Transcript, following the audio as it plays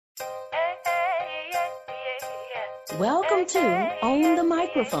Welcome to Own the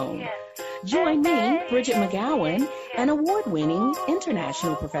Microphone. Join me, Bridget McGowan, an award-winning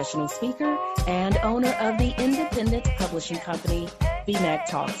international professional speaker and owner of the independent publishing company, BMAC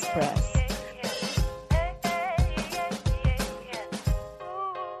Talks Press.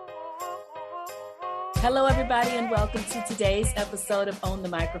 Hello, everybody, and welcome to today's episode of Own the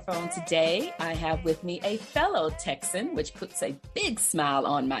Microphone. Today, I have with me a fellow Texan, which puts a big smile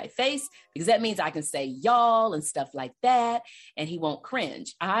on my face because that means I can say y'all and stuff like that, and he won't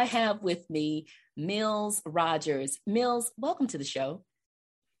cringe. I have with me Mills Rogers. Mills, welcome to the show.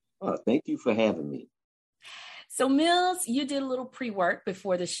 Oh, thank you for having me. So Mills, you did a little pre-work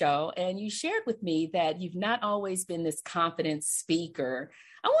before the show, and you shared with me that you've not always been this confident speaker.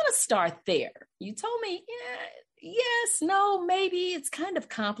 I want to start there. You told me, yes, no, maybe it's kind of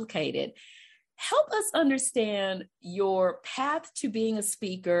complicated. Help us understand your path to being a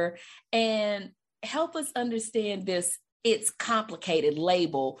speaker and help us understand this "it's complicated"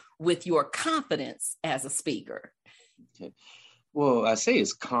 label with your confidence as a speaker. Okay. Well, I say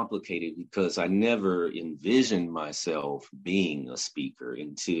it's complicated because I never envisioned myself being a speaker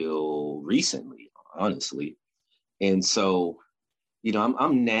until recently, honestly. And so, you know,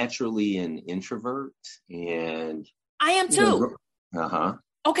 I'm naturally an introvert, and I am too. Uh-huh.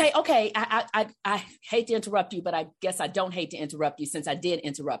 Okay. I hate to interrupt you, but I guess I don't hate to interrupt you since I did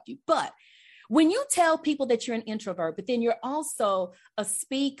interrupt you. But when you tell people that you're an introvert, but then you're also a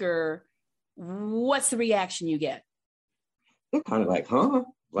speaker, what's the reaction you get? They're kind of like, huh?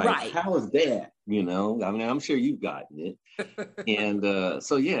 Like, right. How is that? You know, I mean, I'm sure you've gotten it. And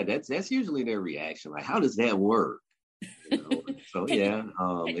so, yeah, that's usually their reaction. Like, how does that work? You know? So, yeah.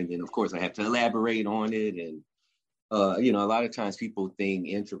 And then, of course, I have to elaborate on it. And, you know, a lot of times people think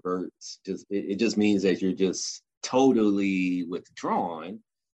introverts, it just means that you're just totally withdrawn.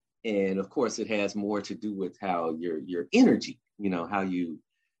 And, of course, it has more to do with how your energy, you know, how you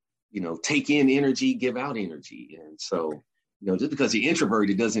take in energy, give out energy. And so, you know, just because you're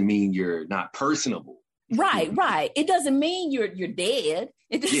introverted doesn't mean you're not personable. Right. It doesn't mean you're dead.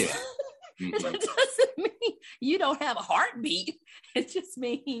 It doesn't mean you don't have a heartbeat. It just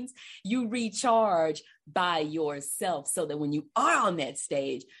means you recharge by yourself so that when you are on that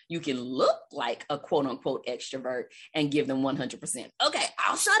stage, you can look like a quote unquote extrovert and give them 100%. Okay,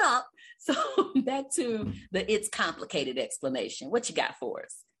 I'll shut up. So back to the "it's complicated" explanation. What you got for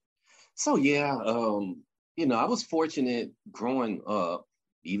us? So, yeah, you know, I was fortunate growing up,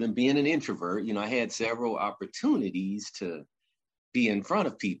 even being an introvert. You know, I had several opportunities to be in front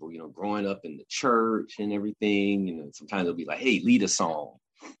of people, you know, growing up in the church and everything. You know, sometimes they'll be like, hey, lead a song,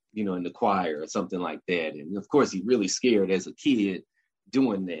 you know, in the choir or something like that. And of course, you're really scared as a kid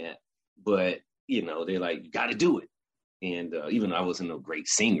doing that. But, you know, they're like, you got to do it. And even though I wasn't no great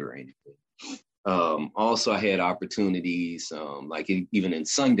singer or anything. Also, I had opportunities, like even in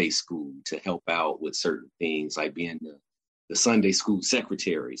Sunday school, to help out with certain things, like being the Sunday school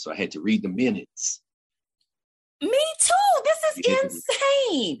secretary. So I had to read the minutes. Me too. This is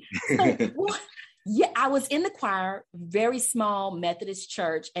insane. So what? Yeah, I was in the choir, very small Methodist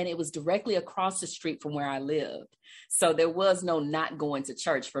church, and it was directly across the street from where I lived. So there was no not going to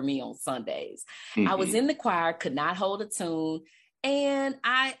church for me on Sundays. Mm-hmm. I was in the choir, could not hold a tune. And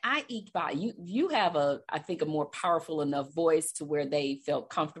I eked by. You have I think a more powerful enough voice to where they felt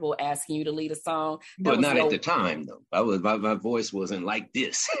comfortable asking you to lead a song. But not at the time, though. My voice wasn't like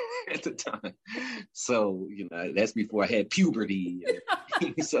this at the time. So, you know, that's before I had puberty.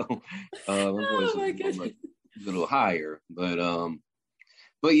 So my voice was a little higher. But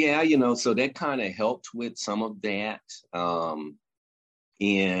yeah, you know, so that kind of helped with some of that.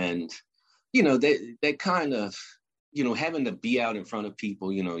 And, you know, that kind of, you know, having to be out in front of people,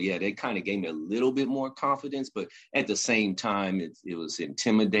 you know, yeah, that kind of gave me a little bit more confidence, but at the same time, it was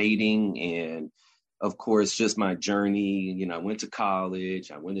intimidating. And of course, just my journey, you know, I went to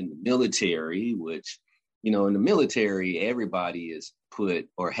college, I went in the military, which, you know, in the military, everybody is put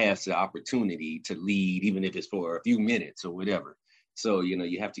or has the opportunity to lead, even if it's for a few minutes or whatever. So, you know,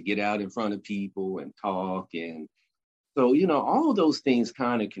 you have to get out in front of people and talk. And so, you know, all of those things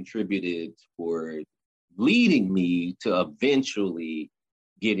kind of contributed toward leading me to eventually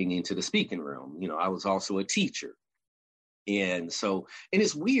getting into the speaking room. You know, I was also a teacher. And so, and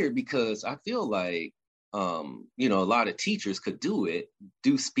it's weird because I feel like, you know, a lot of teachers could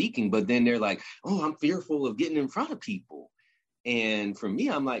do speaking, but then they're like, oh, I'm fearful of getting in front of people. And for me,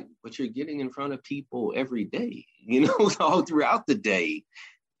 I'm like, but you're getting in front of people every day, you know, all throughout the day.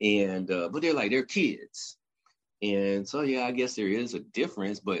 And, but they're like, they're kids. And so, yeah, I guess there is a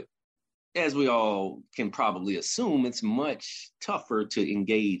difference, but as we all can probably assume, it's much tougher to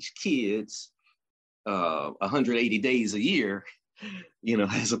engage kids 180 days a year,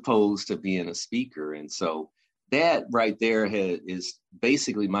 as opposed to being a speaker. And so that right there is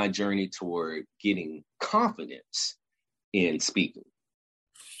basically my journey toward getting confidence in speaking.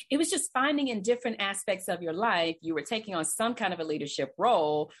 It was just finding in different aspects of your life, you were taking on some kind of a leadership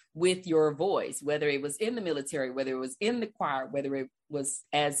role with your voice, whether it was in the military, whether it was in the choir, whether it was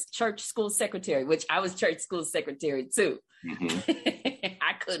as church school secretary, which I was church school secretary too. Mm-hmm.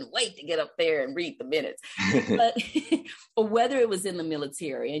 I couldn't wait to get up there and read the minutes. But or whether it was in the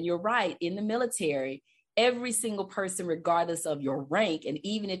military, and you're right, in the military, every single person, regardless of your rank, and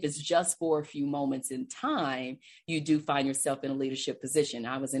even if it's just for a few moments in time, you do find yourself in a leadership position.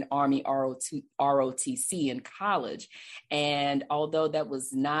 I was in Army ROTC in college. And although that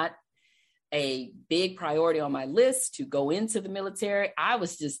was not a big priority on my list to go into the military, I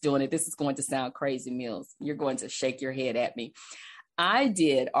was just doing it. This is going to sound crazy, Mills. You're going to shake your head at me. I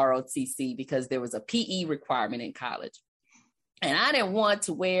did ROTC because there was a PE requirement in college. And I didn't want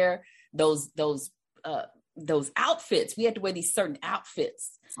to wear those outfits. We had to wear these certain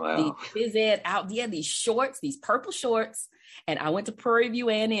outfits. Wow. The phys ed these shorts, these purple shorts. And I went to Prairie View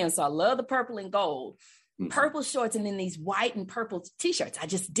A&M, so I love the purple and gold. Mm-hmm. Purple shorts and then these white and purple t-shirts. I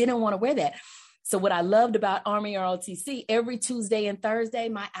just didn't want to wear that. So what I loved about Army ROTC, every Tuesday and Thursday,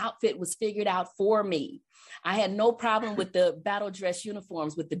 my outfit was figured out for me. I had no problem with the battle dress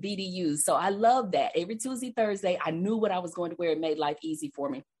uniforms with the BDUs. So I loved that. Every Tuesday, Thursday, I knew what I was going to wear. It made life easy for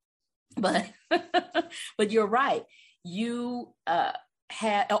me. But you're right. You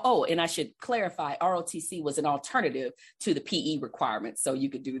and I should clarify, ROTC was an alternative to the PE requirements. So you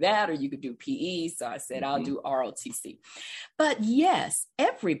could do that or you could do PE. So I said, I'll do ROTC. But yes,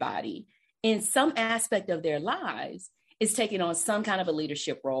 everybody in some aspect of their lives is taking on some kind of a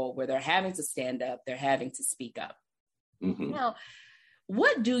leadership role where they're having to stand up, they're having to speak up. Mm-hmm. Now,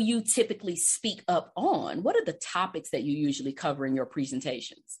 what do you typically speak up on? What are the topics that you usually cover in your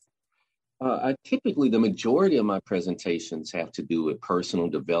presentations? The majority of my presentations have to do with personal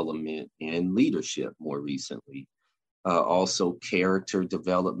development and leadership more recently. Also character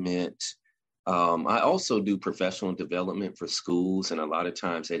development. I also do professional development for schools, and a lot of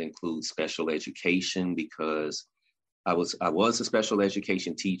times that includes special education because I was a special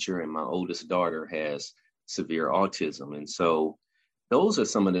education teacher, and my oldest daughter has severe autism. And so those are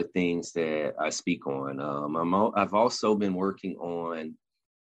some of the things that I speak on. I've also been working on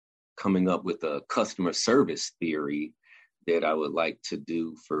coming up with a customer service theory that I would like to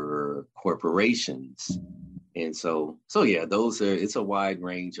do for corporations. And so yeah, it's a wide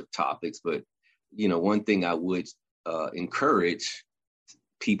range of topics, but one thing I would encourage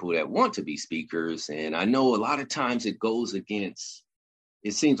people that want to be speakers, and I know a lot of times it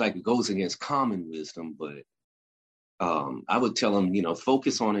seems like it goes against common wisdom, but I would tell them,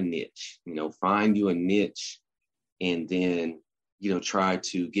 focus on a niche, find you a niche and then try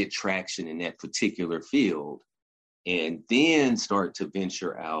to get traction in that particular field and then start to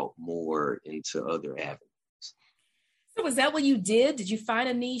venture out more into other avenues. So was that what you did? Did you find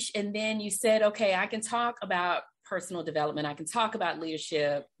a niche and then you said, okay, I can talk about personal development, I can talk about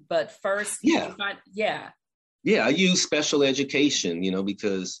leadership, but first, Yeah, I use special education,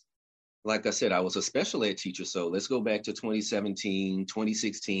 because like I said, I was a special ed teacher. So let's go back to 2017,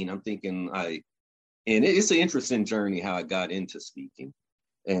 2016. I'm thinking and it's an interesting journey how I got into speaking.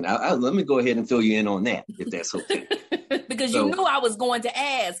 And let me go ahead and fill you in on that, if that's okay. Because you knew I was going to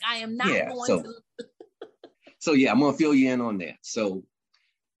ask. I am not going to. So yeah, I'm going to fill you in on that. So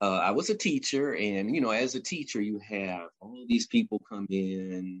I was a teacher, and, as a teacher, you have all these people come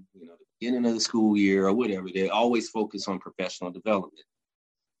in, the beginning of the school year or whatever. They always focus on professional development.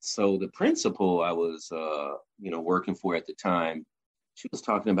 So the principal I was, working for at the time, she was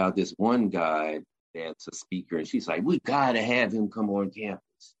talking about this one guy that's a speaker, and she's like, we got to have him come on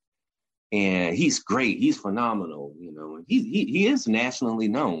campus. And he's great. He's phenomenal, and he is nationally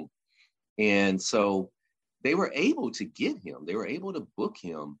known. And so they were able to get him. They were able to book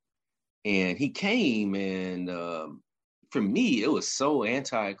him. And he came, and for me, it was so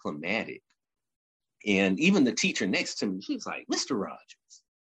anticlimactic. And even the teacher next to me, she was like, Mr. Rogers,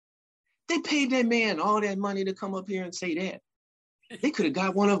 they paid that man all that money to come up here and say that. They could have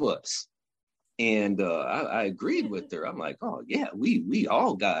got one of us. And I agreed with her. I'm like, oh, yeah, we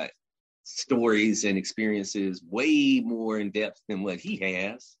all got stories and experiences way more in depth than what he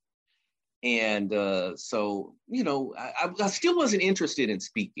has. And so, I still wasn't interested in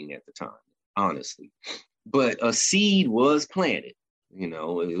speaking at the time, honestly. But a seed was planted. It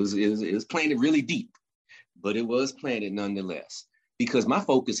was planted really deep, but it was planted nonetheless. because my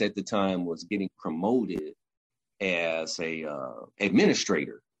focus at the time was getting promoted as a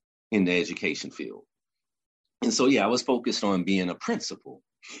administrator in the education field. And so, I was focused on being a principal.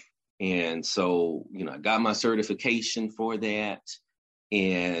 And so, I got my certification for that.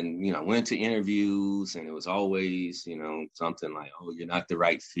 And, I went to interviews, and it was always, something like, oh, you're not the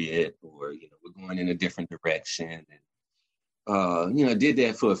right fit, or, we're going in a different direction. And, I did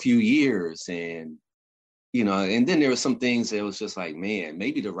that for a few years. And, and then there were some things that was just like, man,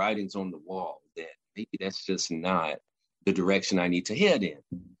 maybe the writing's on the wall, that maybe that's just not the direction I need to head in.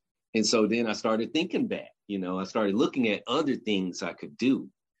 And so then I started thinking back, I started looking at other things I could do.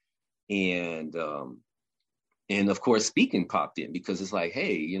 And of course, speaking popped in, because it's like,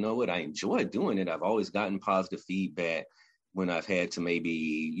 hey, you know what? I enjoy doing it. I've always gotten positive feedback when I've had to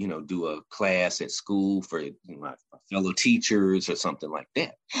maybe, do a class at school for my fellow teachers or something like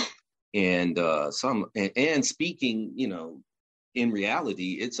that. And and speaking, in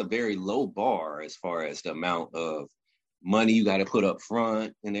reality, it's a very low bar as far as the amount of money you got to put up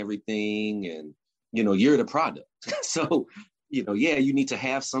front and everything. And, you're the product. So, you need to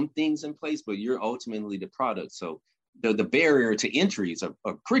have some things in place, but you're ultimately the product. So the barrier to entries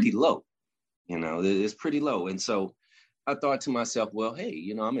are pretty low, it's pretty low. And so I thought to myself, well,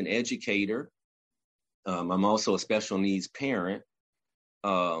 hey, I'm an educator. I'm also a special needs parent.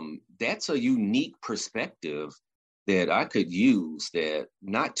 That's a unique perspective that I could use that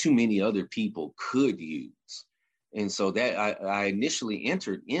not too many other people could use. And so that I initially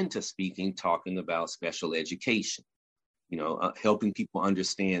entered into speaking, talking about special education, helping people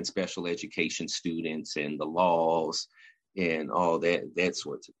understand special education students and the laws and all that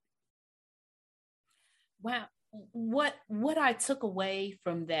sorts of things. Wow. What I took away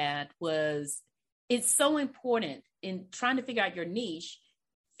from that was, it's so important in trying to figure out your niche,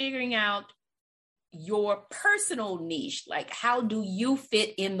 figuring out your personal niche, like how do you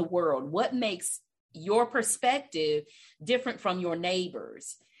fit in the world? What makes your perspective different from your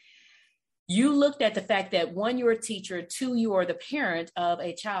neighbors? You looked at the fact that, one, you're a teacher, two, you are the parent of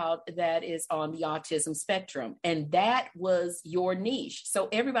a child that is on the autism spectrum, and that was your niche. So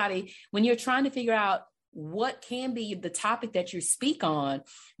everybody, when you're trying to figure out what can be the topic that you speak on,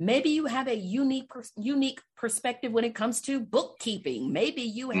 maybe you have a unique perspective when it comes to bookkeeping. Maybe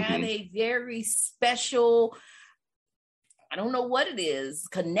you have a very special, I don't know what it is,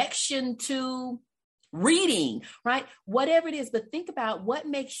 connection to reading, right? Whatever it is, but think about what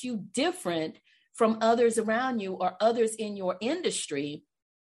makes you different from others around you or others in your industry.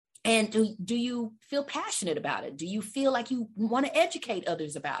 And do you feel passionate about it? Do you feel like you want to educate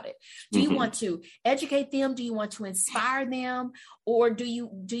others about it? Do you want to educate them? Do you want to inspire them? Or do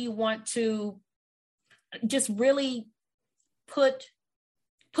you want to just really put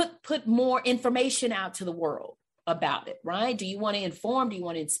more information out to the world about it, right? Do you want to inform? Do you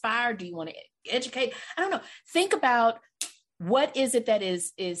want to inspire? Do you want to educate? I don't know. Think about, what is it that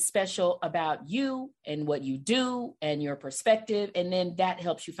is special about you and what you do and your perspective? And then that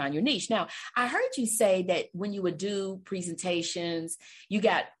helps you find your niche. Now, I heard you say that when you would do presentations, you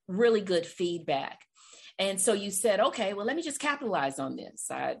got really good feedback. And so you said, okay, well, let me just capitalize on this.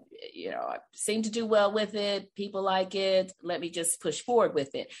 I seem to do well with it. People like it. Let me just push forward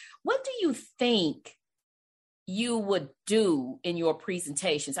with it. What do you think you would do in your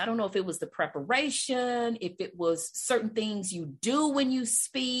presentations? I don't know if it was the preparation, if it was certain things you do when you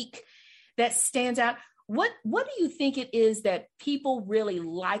speak that stands out. What do you think it is that people really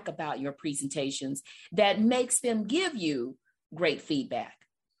like about your presentations that makes them give you great feedback?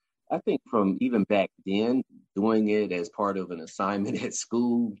 I think from even back then, doing it as part of an assignment at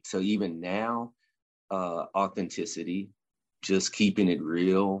school, to even now, authenticity, just keeping it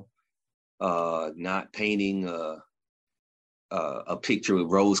real. Not painting a picture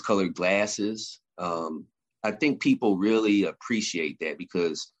with rose-colored glasses. I think people really appreciate that,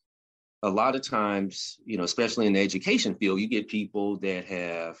 because a lot of times, especially in the education field, you get people that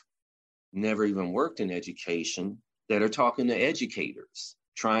have never even worked in education that are talking to educators,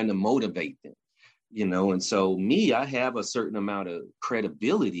 trying to motivate them, and so I have a certain amount of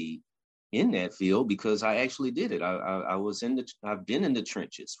credibility in that field because I actually did it. I've been in the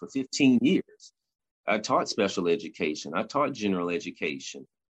trenches for 15 years. I taught special education. I taught general education.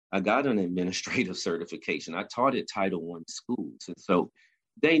 I got an administrative certification. I taught at Title I schools. And so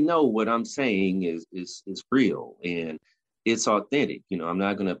they know what I'm saying is real and it's authentic. I'm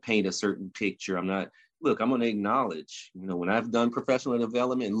not going to paint a certain picture. I'm going to acknowledge, when I've done professional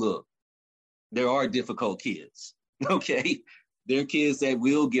development, there are difficult kids. Okay. They're kids that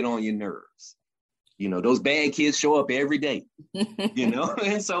will get on your nerves. Those bad kids show up every day,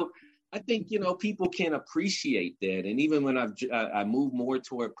 and so I think, people can appreciate that. And even when I moved more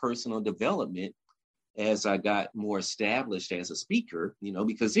toward personal development as I got more established as a speaker,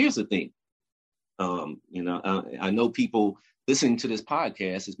 because here's the thing, I know people listening to this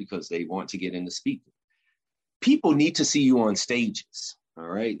podcast is because they want to get into speaking. People need to see you on stages. All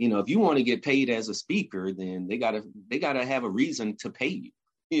right. If you want to get paid as a speaker, then they gotta have a reason to pay you,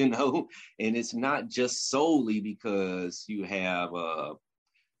 and it's not just solely because you have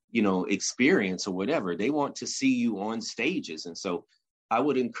experience or whatever. They want to see you on stages. And so I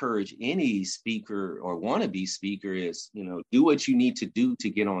would encourage any speaker or wannabe speaker is, do what you need to do to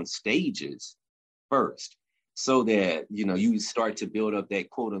get on stages first, so that, you start to build up that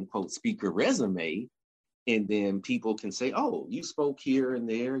quote unquote speaker resume. And then people can say, oh, you spoke here and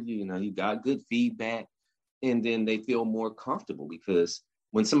there, you got good feedback. And then they feel more comfortable, because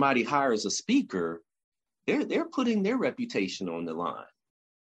when somebody hires a speaker, they're putting their reputation on the line,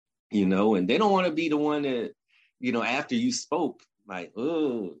 and they don't want to be the one that, after you spoke, like,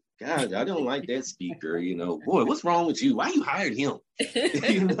 oh, God, I don't like that speaker, boy, what's wrong with you? Why you hired him?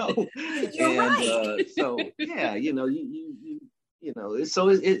 You're right. So, yeah, so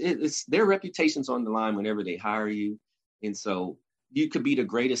it's their reputation's on the line whenever they hire you. And so you could be the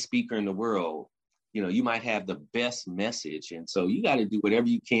greatest speaker in the world. You might have the best message. And so you got to do whatever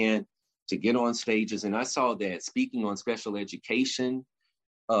you can to get on stages. And I saw that speaking on special education,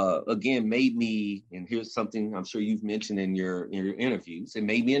 again, made me, and here's something I'm sure you've mentioned in your interviews, it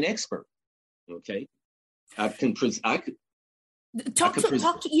made me an expert. Okay. Talk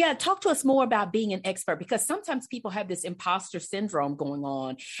to us more about being an expert, because sometimes people have this imposter syndrome going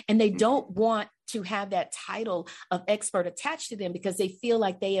on, and they don't want to have that title of expert attached to them because they feel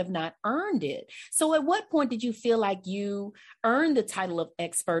like they have not earned it. So at what point did you feel like you earned the title of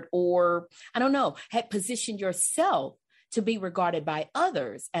expert, or, I don't know, had positioned yourself to be regarded by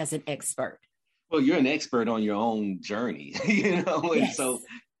others as an expert? Well, you're an expert on your own journey, and yes. So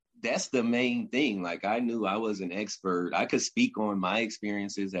that's the main thing. Like, I knew I was an expert. I could speak on my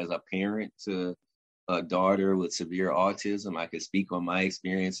experiences as a parent to a daughter with severe autism. I could speak on my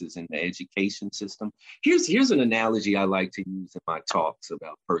experiences in the education system. Here's an analogy I like to use in my talks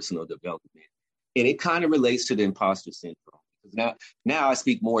about personal development. And it kind of relates to the imposter syndrome. Because now I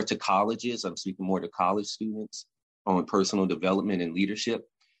speak more to colleges. I'm speaking more to college students on personal development and leadership.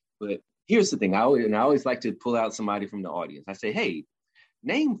 But here's the thing. I always like to pull out somebody from the audience. I say, hey,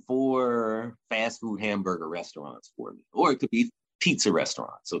 name 4 fast food hamburger restaurants for me. Or it could be pizza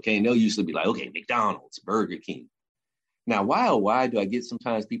restaurants, okay? And they'll usually be like, okay, McDonald's, Burger King. Now, why do I get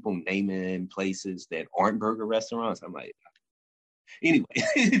sometimes people naming places that aren't burger restaurants? I'm like, anyway,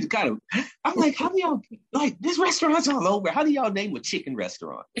 I'm like, how do y'all, like, there's restaurants all over. How do y'all name a chicken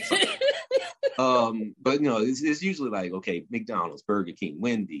restaurant? But, it's usually like, okay, McDonald's, Burger King,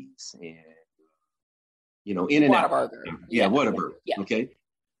 Wendy's, and In-N-Out. Whataburger. Yeah, Whataburger. Yeah. Okay.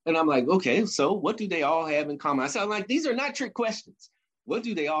 And I'm like, okay, so what do they all have in common? I said, like, these are not trick questions. What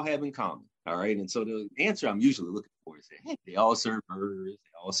do they all have in common? All right. And so the answer I'm usually looking for is, hey, they all serve burgers.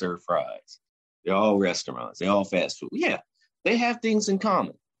 They all serve fries. They're all restaurants. They're all fast food. Yeah, they have things in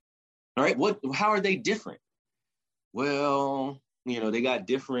common. All right. How are they different? Well, they got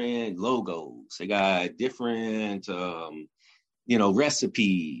different logos. They got different,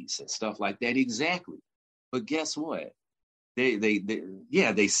 recipes and stuff like that. Exactly. But guess what?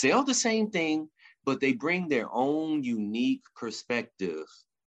 They sell the same thing, but they bring their own unique perspective,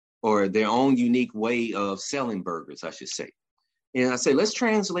 or their own unique way of selling burgers, I should say. And I say, let's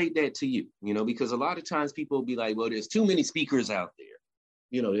translate that to you, because a lot of times people will be like, well, there's too many speakers out there.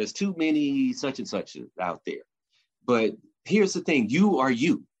 There's too many such and such out there. But here's the thing. You are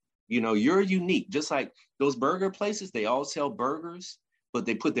you. You're unique. Just like those burger places, they all sell burgers, but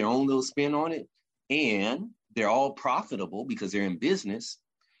they put their own little spin on it. And they're all profitable because they're in business.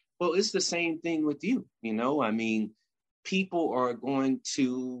 Well, it's the same thing with you. I mean, people are going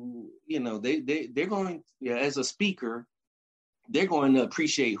to, they're going, as a speaker, they're going to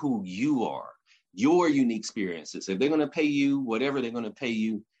appreciate who you are, your unique experiences. If they're going to pay you whatever they're going to pay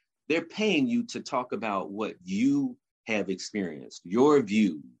you, they're paying you to talk about what you have experienced, your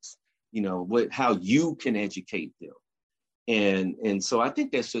views, how you can educate them. And so I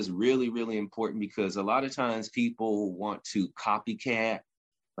think that's just really, really important, because a lot of times people want to copycat,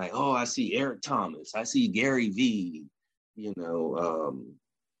 like, oh, I see Eric Thomas, I see Gary Vee,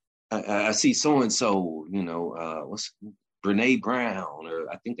 I see so-and-so, what's Brene Brown, or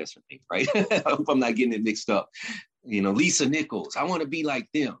I think that's her name, right? I hope I'm not getting it mixed up. Lisa Nichols, I want to be like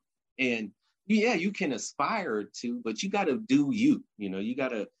them. And yeah, you can aspire to, but you got to do you, you got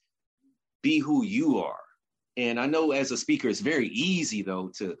to be who you are. And I know as a speaker, it's very easy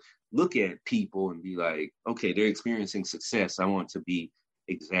though to look at people and be like, okay, they're experiencing success. I want to be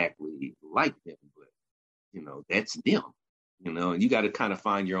exactly like them, but that's them, and you got to kind of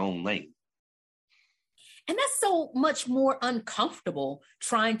find your own lane. And that's so much more uncomfortable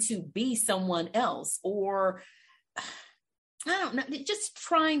trying to be someone else, or I don't know, just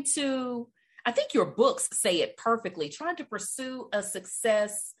trying to, I think your books say it perfectly, trying to pursue a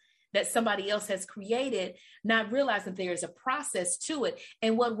success that somebody else has created, not realizing there's a process to it.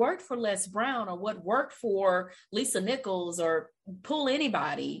 And what worked for Les Brown, or what worked for Lisa Nichols, or pull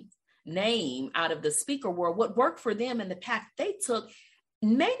anybody name out of the speaker world, what worked for them and the path they took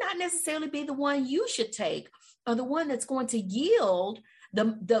may not necessarily be the one you should take, or the one that's going to yield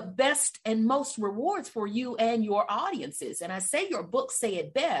the best and most rewards for you and your audiences. And I say your books say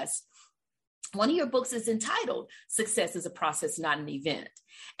it best. One of your books is entitled Success is a Process, Not an Event.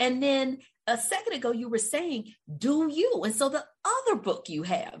 And then a second ago, you were saying, do you. And so the other book you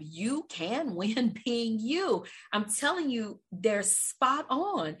have, You Can Win Being You. I'm telling you, they're spot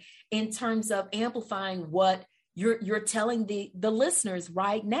on in terms of amplifying what you're telling the listeners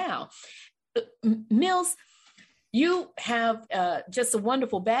right now. Mills, you have just a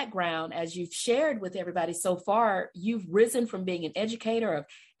wonderful background, as you've shared with everybody so far. You've risen from being an educator of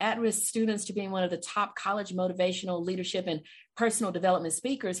at-risk students to being one of the top college motivational leadership and personal development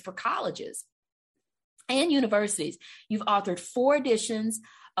speakers for colleges and universities. You've authored 4 editions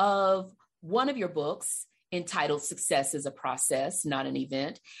of one of your books entitled Success is a Process, Not an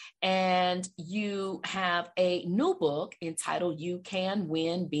Event. And you have a new book entitled You Can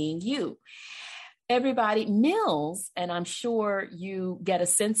Win Being You. Everybody, Mills, and I'm sure you get a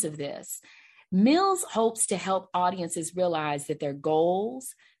sense of this, Mills hopes to help audiences realize that their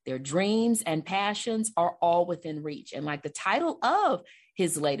goals, their dreams, and passions are all within reach. And like the title of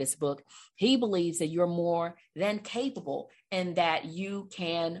his latest book, he believes that you're more than capable and that you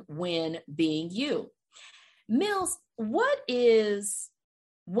can win being you. Mills, what is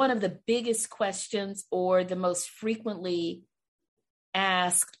one of the biggest questions or the most frequently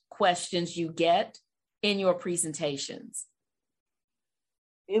asked questions you get in your presentations?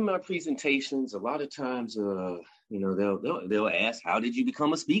 In my presentations, a lot of times, they'll ask, "How did you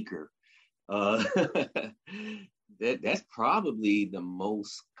become a speaker?" That's probably the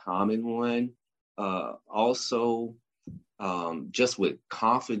most common one. Also, just with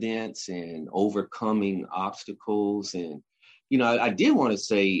confidence and overcoming obstacles, and I did want to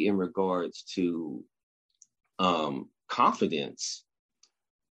say in regards to confidence,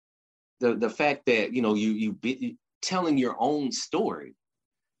 the fact that you be telling your own story,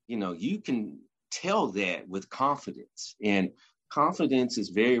 you can tell that with confidence, and confidence is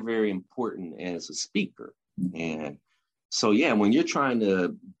very, very important as a speaker. And so, yeah, when you're trying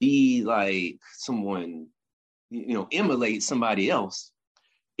to be like someone, emulate somebody else,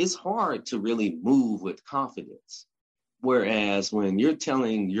 it's hard to really move with confidence. Whereas when you're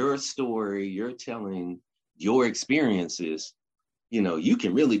telling your story, you're telling your experiences, you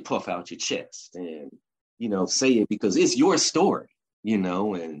can really puff out your chest and, say it because it's your story,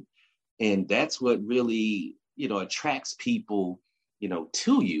 and that's what really, attracts people,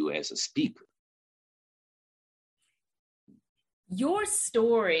 to you as a speaker. Your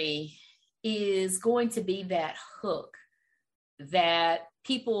story is going to be that hook that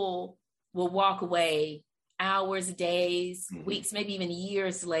people will walk away hours, days, weeks, maybe even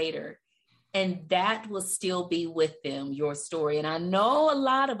years later, and that will still be with them, your story. And I know a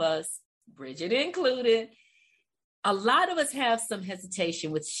lot of us, Bridget included, a lot of us have some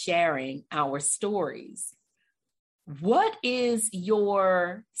hesitation with sharing our stories. What is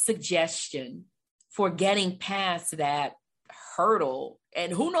your suggestion for getting past that hurdle?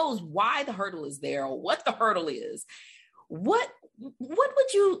 And who knows why the hurdle is there or what the hurdle is? What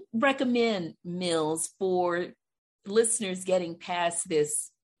would you recommend, Mills, for listeners getting past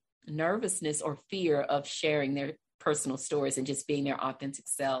this nervousness or fear of sharing their personal stories and just being their authentic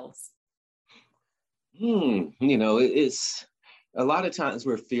selves? It's a lot of times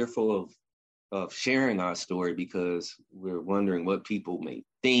we're fearful of sharing our story because we're wondering what people may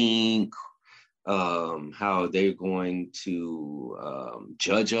think, how they're going to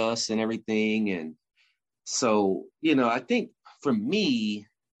judge us and everything. And so, I think for me,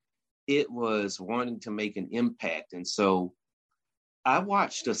 it was wanting to make an impact. And so I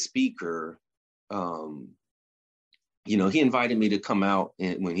watched a speaker, he invited me to come out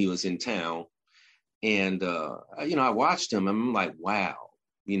when he was in town. And, I watched him and I'm like, wow,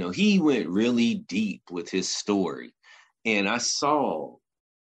 he went really deep with his story. And I saw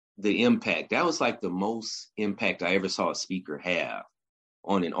the impact. That was like the most impact I ever saw a speaker have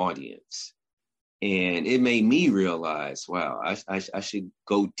on an audience. And it made me realize, wow, I should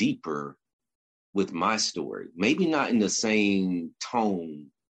go deeper with my story. Maybe not in the same tone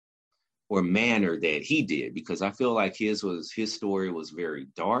or manner that he did, because I feel like his story was very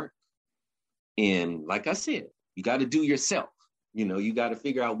dark. And like I said, you got to do yourself. You got to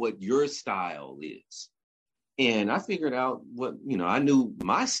figure out what your style is. And I figured out I knew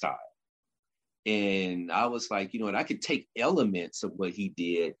my style. And I was like, I could take elements of what he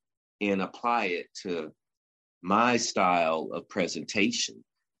did and apply it to my style of presentation.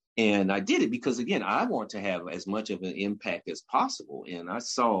 And I did it because, again, I want to have as much of an impact as possible. And I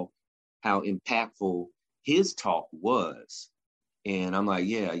saw how impactful his talk was. And I'm like,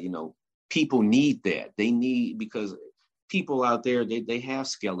 yeah, people need that. Because people out there, they have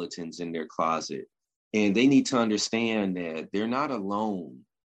skeletons in their closet, and they need to understand that they're not alone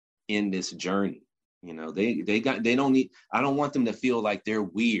in this journey. They don't need, I don't want them to feel like they're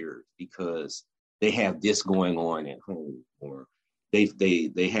weird because they have this going on at home, or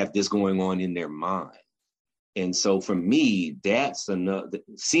they have this going on in their mind. And so for me, that's another,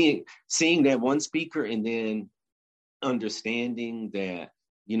 seeing that one speaker and then understanding that,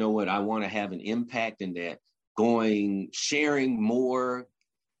 I want to have an impact, and that sharing more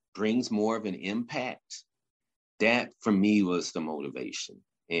brings more of an impact. That for me was the motivation.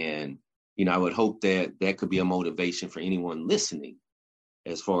 And, I would hope that could be a motivation for anyone listening,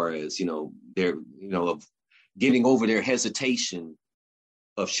 as far as, they're, of getting over their hesitation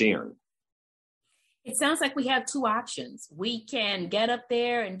of sharing. It sounds like we have two options. We can get up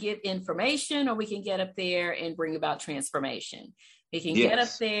there and give information, or we can get up there and bring about transformation. We can get up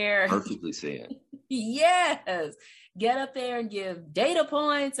there. Perfectly said. Yes. Get up there and give data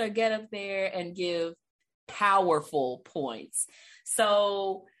points, or get up there and give powerful points.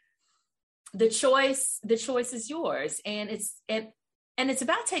 So the choice is yours. And it's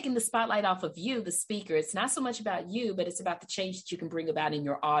about taking the spotlight off of you, the speaker. It's not so much about you, but it's about the change that you can bring about in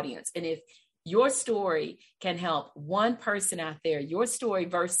your audience. And if your story can help one person out there, your story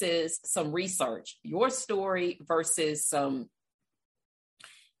versus some research, your story versus some,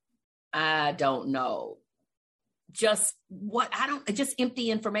 I don't know, just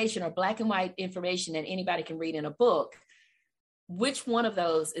empty information or black and white information that anybody can read in a book. Which one of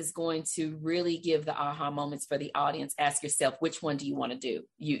those is going to really give the aha moments for the audience? Ask yourself, which one do you want to do?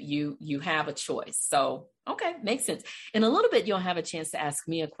 You have a choice. So, okay, makes sense. In a little bit, you'll have a chance to ask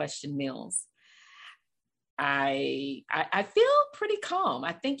me a question, Mills. I feel pretty calm.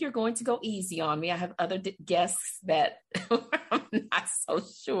 I think you're going to go easy on me. I have other guests that I'm not so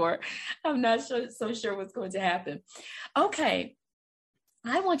sure. I'm not so sure what's going to happen. Okay.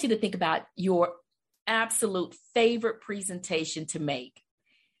 I want you to think about your absolute favorite presentation to make.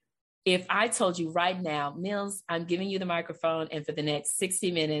 If I told you right now, Mills, I'm giving you the microphone, and for the next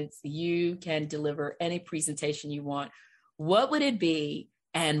 60 minutes, you can deliver any presentation you want, what would it be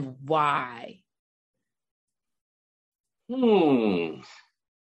and why? I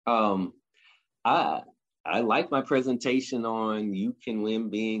like my presentation on You Can Win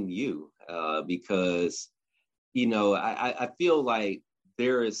Being You, because, I feel like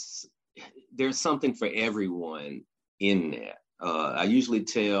there's something for everyone in that. I usually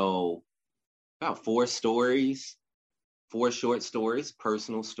tell about 4 short stories,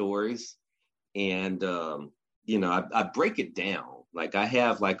 personal stories. And, I break it down. Like I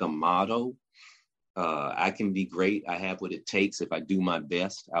have like a motto. I can be great. I have what it takes. If I do my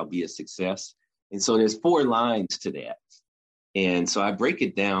best, I'll be a success. And so there's 4 lines to that. And so I break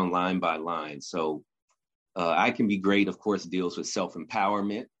it down line by line. So I Can Be Great, of course, deals with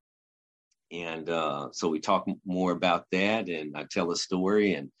self-empowerment. And so we talk more about that, and I tell a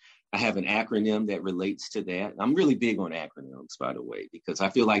story, and I have an acronym that relates to that. I'm really big on acronyms, by the way, because I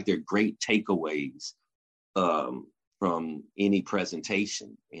feel like they're great takeaways from any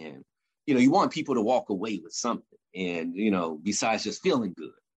presentation. And, you want people to walk away with something, and, besides just feeling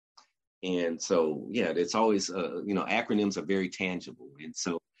good. And so, yeah, it's always, acronyms are very tangible. And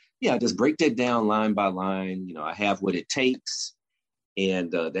so, yeah, just break that down line by line. I have what it takes.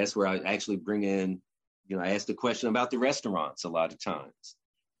 And that's where I actually bring in, I ask the question about the restaurants a lot of times.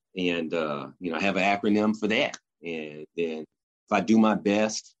 And, I have an acronym for that. And then if I do my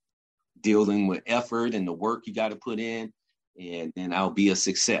best, dealing with effort and the work you got to put in, and then I'll be a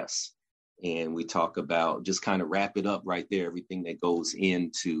success. And we talk about, just kind of wrap it up right there, everything that goes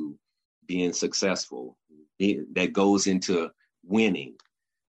into being successful, that goes into winning.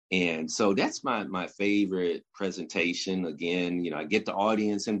 And so that's my favorite presentation. Again, I get the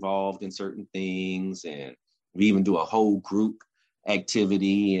audience involved in certain things, and we even do a whole group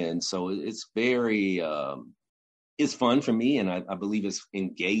activity. And so it's very, it's fun for me. And I believe it's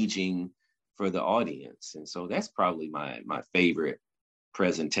engaging for the audience. And so that's probably my favorite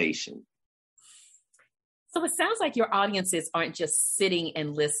presentation. So it sounds like your audiences aren't just sitting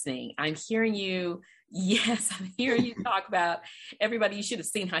and listening. I'm hearing you. Yes, I'm hearing you talk about everybody. You should have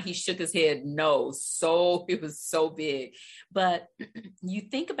seen how he shook his head. No, so it was so big. But you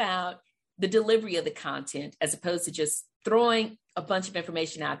think about the delivery of the content as opposed to just throwing a bunch of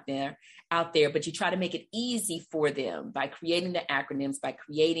information out there, but you try to make it easy for them by creating the acronyms, by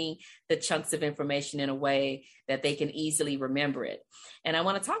creating the chunks of information in a way that they can easily remember it. And I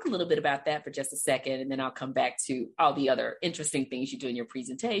want to talk a little bit about that for just a second, and then I'll come back to all the other interesting things you do in your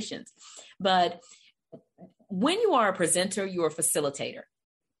presentations. But when you are a presenter, you're a facilitator.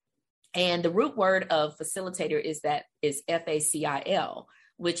 And the root word of facilitator is FACIL,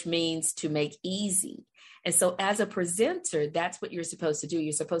 which means to make easy. And so as a presenter, that's what you're supposed to do.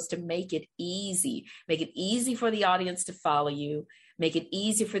 You're supposed to make it easy for the audience to follow you, make it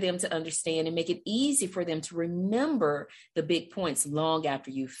easy for them to understand, and make it easy for them to remember the big points long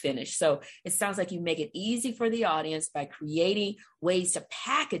after you finish. So it sounds like you make it easy for the audience by creating ways to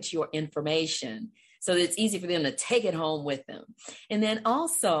package your information so that it's easy for them to take it home with them. And then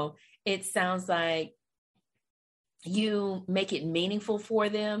also, it sounds like you make it meaningful for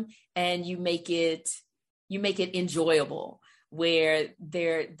them, and you make it enjoyable, where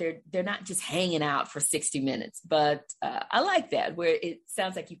they're not just hanging out for 60 minutes. But I like that, where it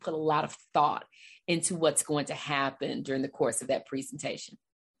sounds like you put a lot of thought into what's going to happen during the course of that presentation.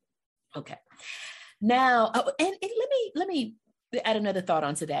 Okay. Now, and let me add another thought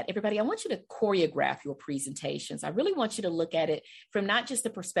onto that. Everybody, I want you to choreograph your presentations. I really want you to look at it from not just the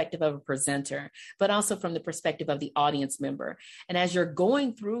perspective of a presenter, but also from the perspective of the audience member. And as you're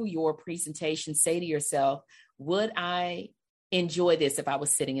going through your presentation, say to yourself, would I enjoy this if I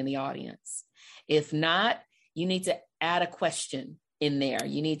was sitting in the audience? If not, you need to add a question in there.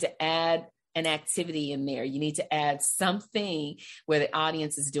 You need to add an activity in there. You need to add something where the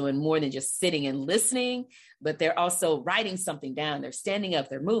audience is doing more than just sitting and listening, but they're also writing something down. They're standing up,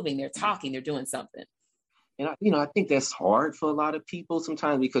 they're moving, they're talking, they're doing something. And I think that's hard for a lot of people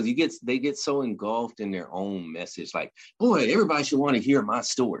sometimes, because they get so engulfed in their own message. Like, boy, everybody should want to hear my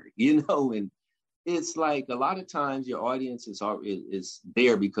story, and it's like a lot of times your audience is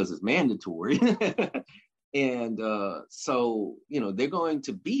there because it's mandatory. And so, they're going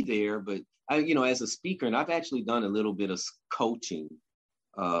to be there, but as a speaker, and I've actually done a little bit of coaching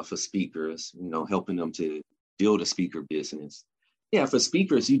for speakers, helping them to build a speaker business. Yeah, for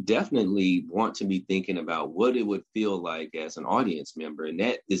speakers, you definitely want to be thinking about what it would feel like as an audience member. And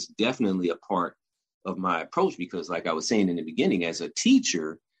that is definitely a part of my approach, because like I was saying in the beginning, as a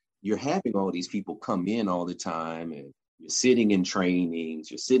teacher, you're having all these people come in all the time, and you're sitting in trainings,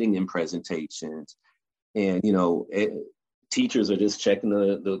 you're sitting in presentations, and, teachers are just checking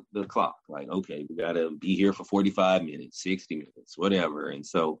the clock, like, okay, we got to be here for 45 minutes, 60 minutes, whatever. And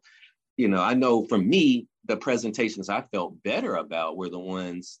so, I know for me, the presentations I felt better about were the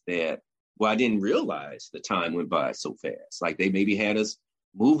ones that, I didn't realize the time went by so fast. Like they maybe had us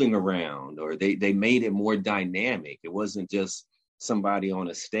moving around, or they made it more dynamic. It wasn't just somebody on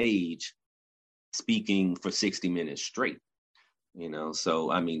a stage speaking for 60 minutes straight,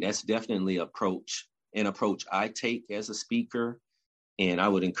 So, that's definitely an approach I take as a speaker, and I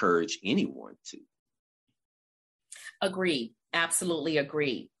would encourage anyone to. Agree. Absolutely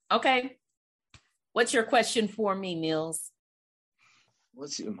agree. Okay. What's your question for me, Mills?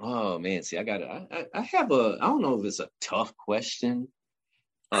 Oh man, see, I don't know if it's a tough question.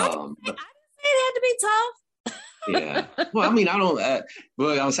 I didn't say it had to be tough. Yeah. Well,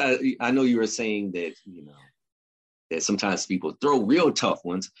 I know you were saying that, that sometimes people throw real tough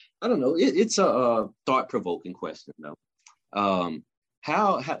ones. I don't know. It's a thought-provoking question, though.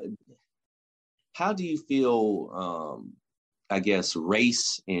 How do you feel, I guess,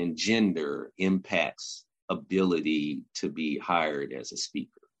 race and gender impacts ability to be hired as a speaker?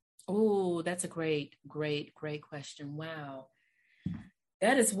 Oh, that's a great question. Wow.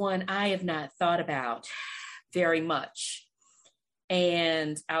 That is one I have not thought about very much.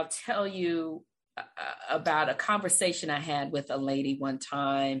 And I'll tell you about a conversation I had with a lady one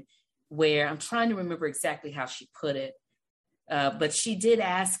time, where I'm trying to remember exactly how she put it. But she did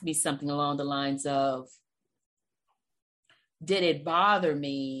ask me something along the lines of, did it bother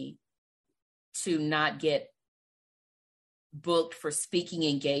me to not get booked for speaking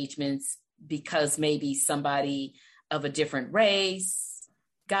engagements because maybe somebody of a different race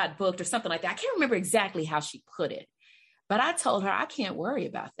got booked or something like that? I can't remember exactly how she put it, but I told her I can't worry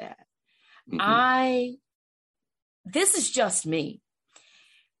about that. Mm-hmm. This is just me.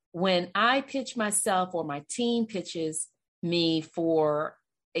 When I pitch myself or my team pitches me for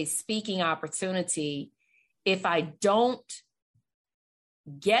a speaking opportunity, if I don't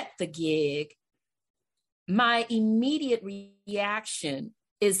get the gig, my immediate reaction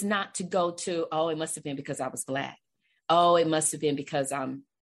is not to go to, oh, it must have been because I was Black. Oh, it must have been because I'm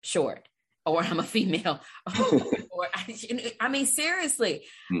short or I'm a female. Or I mean, seriously,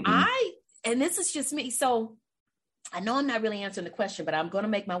 and this is just me. So I know I'm not really answering the question, but I'm going to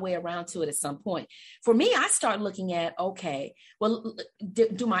make my way around to it at some point. For me, I start looking at, okay, well,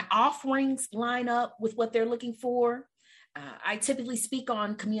 do my offerings line up with what they're looking for? I typically speak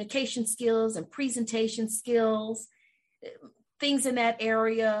on communication skills and presentation skills, things in that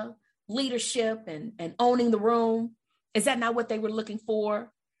area, leadership and owning the room. Is that not what they were looking for?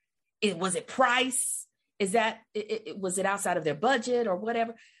 Was it price? Was it outside of their budget or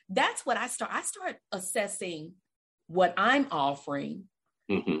whatever? That's what I start assessing what I'm offering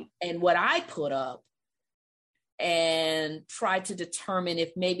and what I put up, and try to determine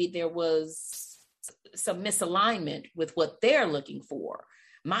if maybe there was some misalignment with what they're looking for.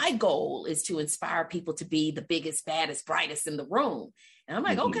 My goal is to inspire people to be the biggest, baddest, brightest in the room. And I'm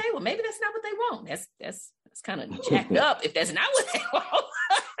like, okay, well, maybe that's not what they want. That's kind of jacked up if that's not what they want.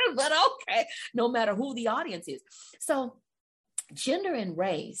 But okay, no matter who the audience is. So gender and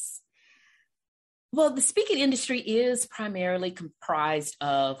race. Well, the speaking industry is primarily comprised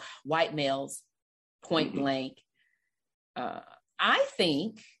of white males, point blank. I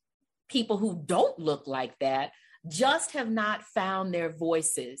think people who don't look like that just have not found their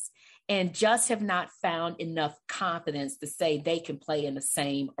voices and just have not found enough confidence to say they can play in the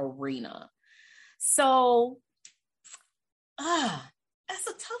same arena. So, that's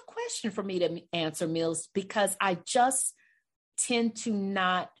a tough question for me to answer, Mills, because I just tend to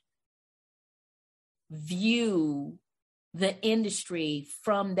not view the industry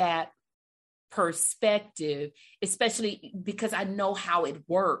from that perspective, especially because I know how it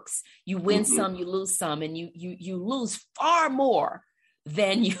works. You win some, you lose some, and you lose far more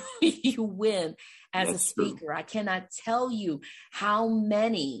than you win as a speaker. True. I cannot tell you how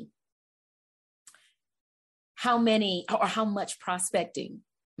much prospecting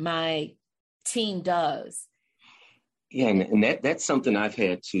my team does. Yeah, and that's something I've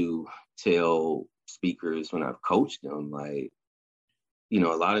had to tell speakers when I've coached them. Like, a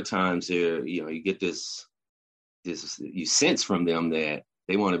lot of times you get this, you sense from them that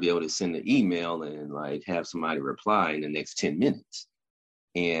they want to be able to send an email and like have somebody reply in the next 10 minutes.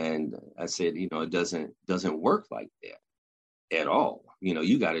 And I said, it doesn't work like that at all.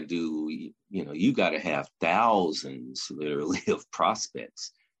 You got to have thousands literally of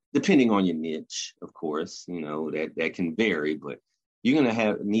prospects, depending on your niche, of course, that can vary, but you're going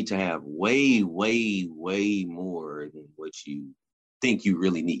to need to have way, way, way more than what you think you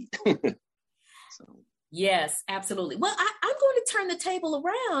really need. So. Yes, absolutely. Well, I'm going to turn the table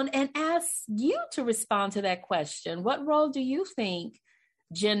around and ask you to respond to that question. What role do you think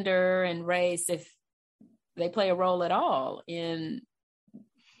gender and race, if they play a role at all in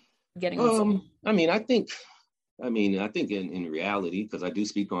getting on? I think in reality, because I do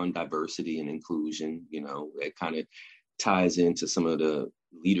speak on diversity and inclusion, that kind of ties into some of the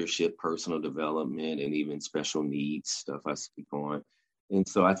leadership, personal development, and even special needs stuff I speak on. And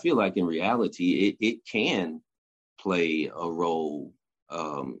so I feel like in reality, it can play a role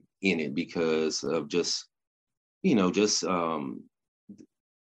in it because of just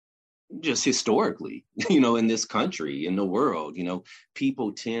historically, in this country, in the world,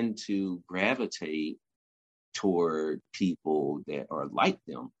 people tend to gravitate toward people that are like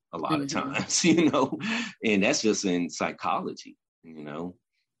them a lot of times, and that's just in psychology, you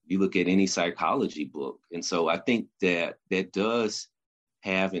look at any psychology book. And so I think that does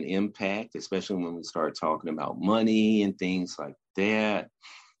have an impact, especially when we start talking about money and things like that.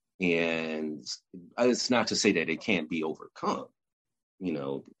 And it's not to say that it can't be overcome,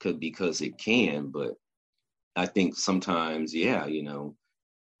 because it can, but I think sometimes,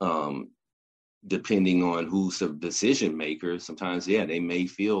 depending on who's the decision maker, sometimes, they may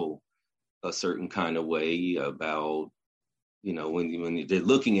feel a certain kind of way about, when they're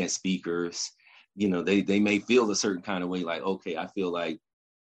looking at speakers, they may feel a certain kind of way, like, okay, I feel like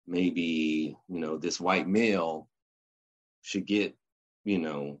maybe, this white male should get,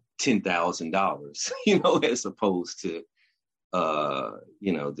 $10,000, as opposed to,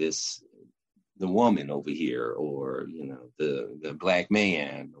 the woman over here, or, the Black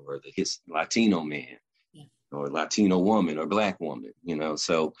man, or the Latino man, or Latino woman, or Black woman,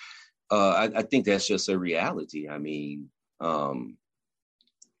 so I think that's just a reality. I mean, but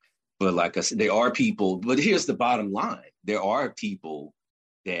like I said, there are people, but here's the bottom line. There are people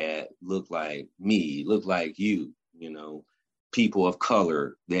that look like me, look like you, people of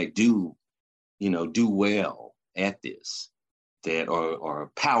color that do well at this, that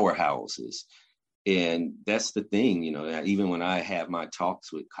are powerhouses. And that's the thing, even when I have my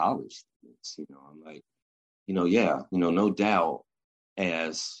talks with college students, I'm like, no doubt,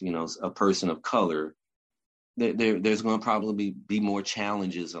 as, a person of color, there's going to probably be more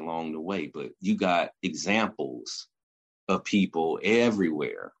challenges along the way, but you got examples of people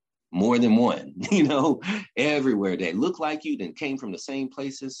everywhere, more than one, everywhere that look like you, that came from the same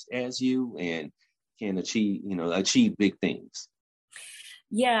places as you, and can achieve big things.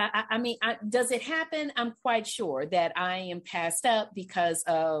 Yeah, I mean, does it happen? I'm quite sure that I am passed up because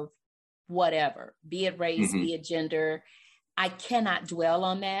of whatever, be it race, be it gender. I cannot dwell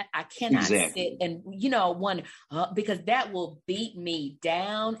on that. I cannot sit and, wonder, because that will beat me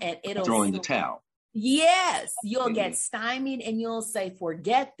down, and it'll throwing the towel. Yes, you'll get stymied and you'll say,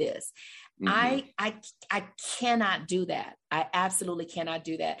 forget this. I cannot do that. I absolutely cannot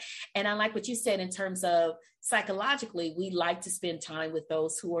do that. And I like what you said in terms of psychologically, we like to spend time with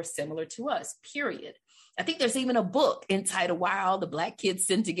those who are similar to us, period. I think there's even a book entitled Why All the Black Kids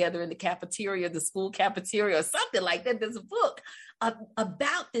Sit Together in the Cafeteria, the School Cafeteria, or something like that. There's a book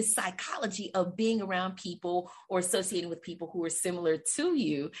about this psychology of being around people or associating with people who are similar to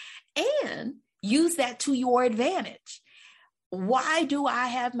you, and use that to your advantage. Why do I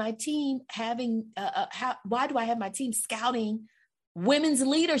have my team why do I have my team scouting women's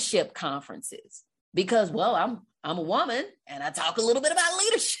leadership conferences? Because, well, I'm a woman and I talk a little bit about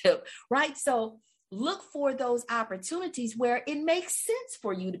leadership, right? So look for those opportunities where it makes sense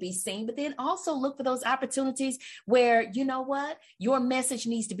for you to be seen, but then also look for those opportunities where, you know what, your message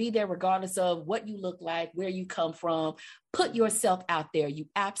needs to be there regardless of what you look like, where you come from. Put yourself out there. You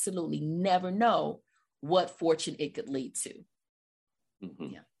absolutely never know what fortune it could lead to.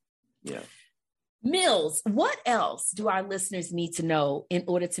 Yeah. Mills, what else do our listeners need to know in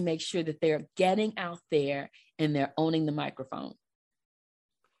order to make sure that they're getting out there and they're owning the microphone?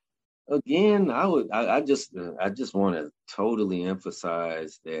 Again, I just want to totally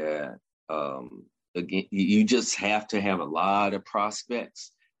emphasize that, again, you just have to have a lot of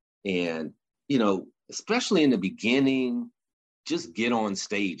prospects, and, especially in the beginning, just get on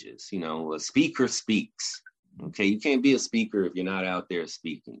stages. A speaker speaks. Okay. You can't be a speaker if you're not out there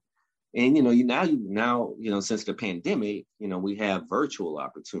speaking. And, now, since the pandemic, we have virtual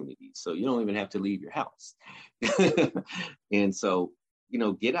opportunities, so you don't even have to leave your house. And so,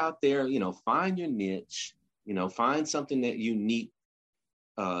 get out there, find your niche, find something that unique,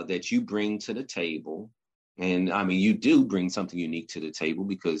 that you bring to the table. And I mean, you do bring something unique to the table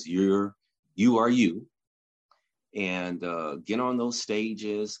because you are you. And get on those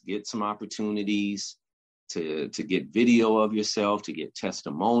stages, get some opportunities to get video of yourself, to get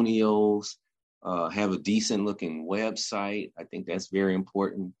testimonials, have a decent looking website. I think that's very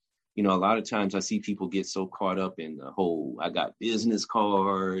important. A lot of times I see people get so caught up in the whole, I got business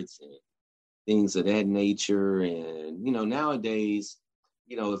cards and things of that nature. And, nowadays,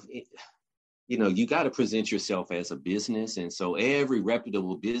 if you got to present yourself as a business. And so every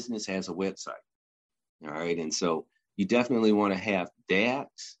reputable business has a website. All right. And so you definitely want to have that,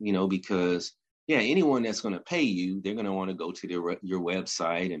 because anyone that's going to pay you, they're going to want to go to your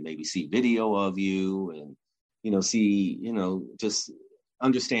website and maybe see video of you and, see, just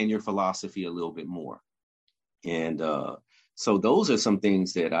understand your philosophy a little bit more. And so those are some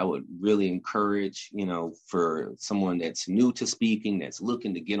things that I would really encourage, for someone that's new to speaking, that's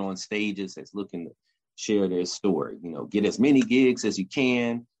looking to get on stages, that's looking to share their story. Get as many gigs as you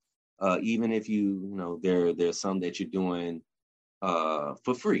can, even if there's some that you're doing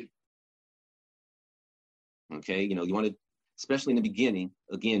for free. Okay, you want to, especially in the beginning,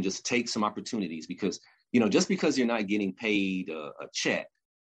 again, just take some opportunities, because just because you're not getting paid a check,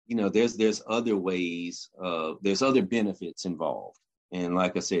 there's other ways, there's other benefits involved. And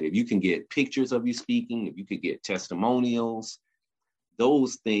like I said, if you can get pictures of you speaking, if you could get testimonials,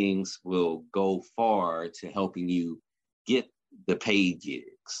 those things will go far to helping you get the paid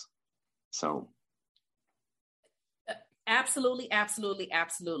gigs. So. Absolutely.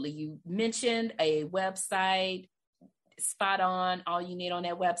 You mentioned a website, spot on. All you need on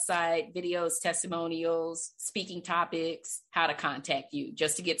that website: videos, testimonials, speaking topics, how to contact you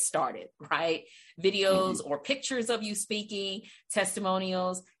just to get started, right? Videos or pictures of you speaking,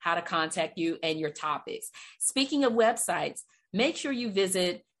 testimonials, how to contact you, and your topics. Speaking of websites, make sure you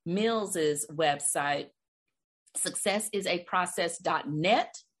visit Mills's website,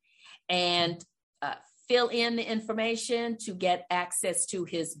 successisaprocess.net, and fill in the information to get access to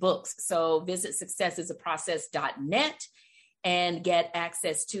his books. So visit successisaprocess.net and get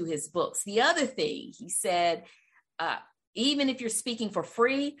access to his books. The other thing he said, Even if you're speaking for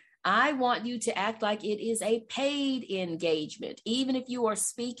free, I want you to act like it is a paid engagement. Even if you are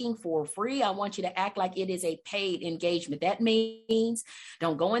speaking for free, I want you to act like it is a paid engagement. That means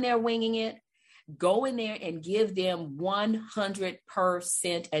don't go in there winging it. Go in there and give them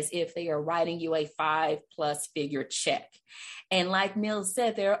 100% as if they are writing you a 5+ figure check. And like Mills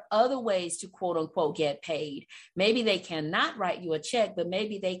said, there are other ways to quote unquote get paid. Maybe they cannot write you a check, but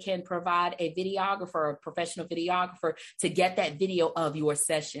maybe they can provide a videographer, a professional videographer to get that video of your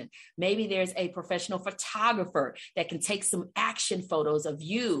session. Maybe there's a professional photographer that can take some action photos of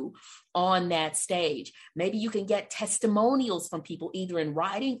you on that stage. Maybe you can get testimonials from people either in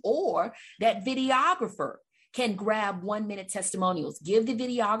writing, or that videographer can grab 1-minute testimonials. Give the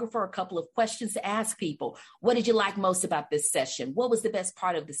videographer a couple of questions to ask people. What did you like most about this session? What was the best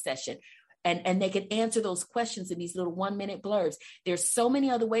part of the session? And they can answer those questions in these little 1-minute blurbs. There's so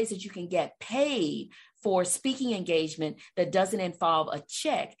many other ways that you can get paid for speaking engagement that doesn't involve a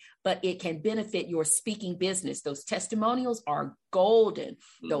check, but it can benefit your speaking business. Those testimonials are golden.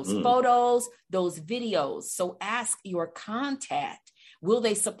 Those photos, those videos. So ask your contact, will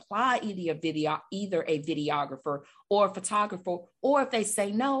they supply either a videographer or a photographer? Or if they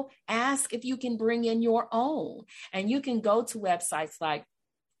say no, ask if you can bring in your own. And you can go to websites like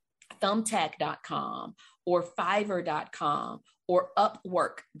thumbtack.com or fiverr.com or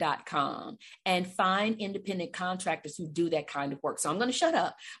upwork.com and find independent contractors who do that kind of work. So I'm going to shut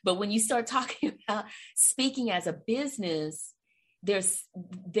up. But when you start talking about speaking as a business, there's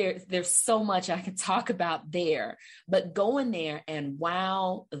so much I can talk about there, but go in there and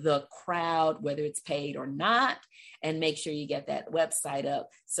wow the crowd, whether it's paid or not, and make sure you get that website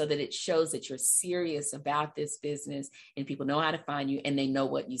up so that it shows that you're serious about this business and people know how to find you and they know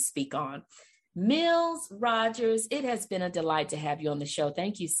what you speak on. Mills Rogers, it has been a delight to have you on the show.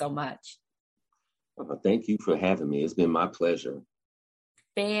 Thank you so much. Thank you for having me. It's been my pleasure.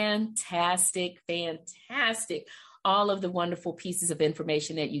 Fantastic. All of the wonderful pieces of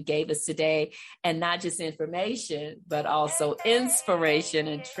information that you gave us today, and not just information, but also inspiration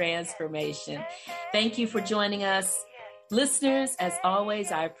and transformation. Thank you for joining us. Listeners, as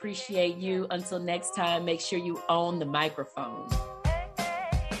always, I appreciate you. Until next time, make sure you own the microphone.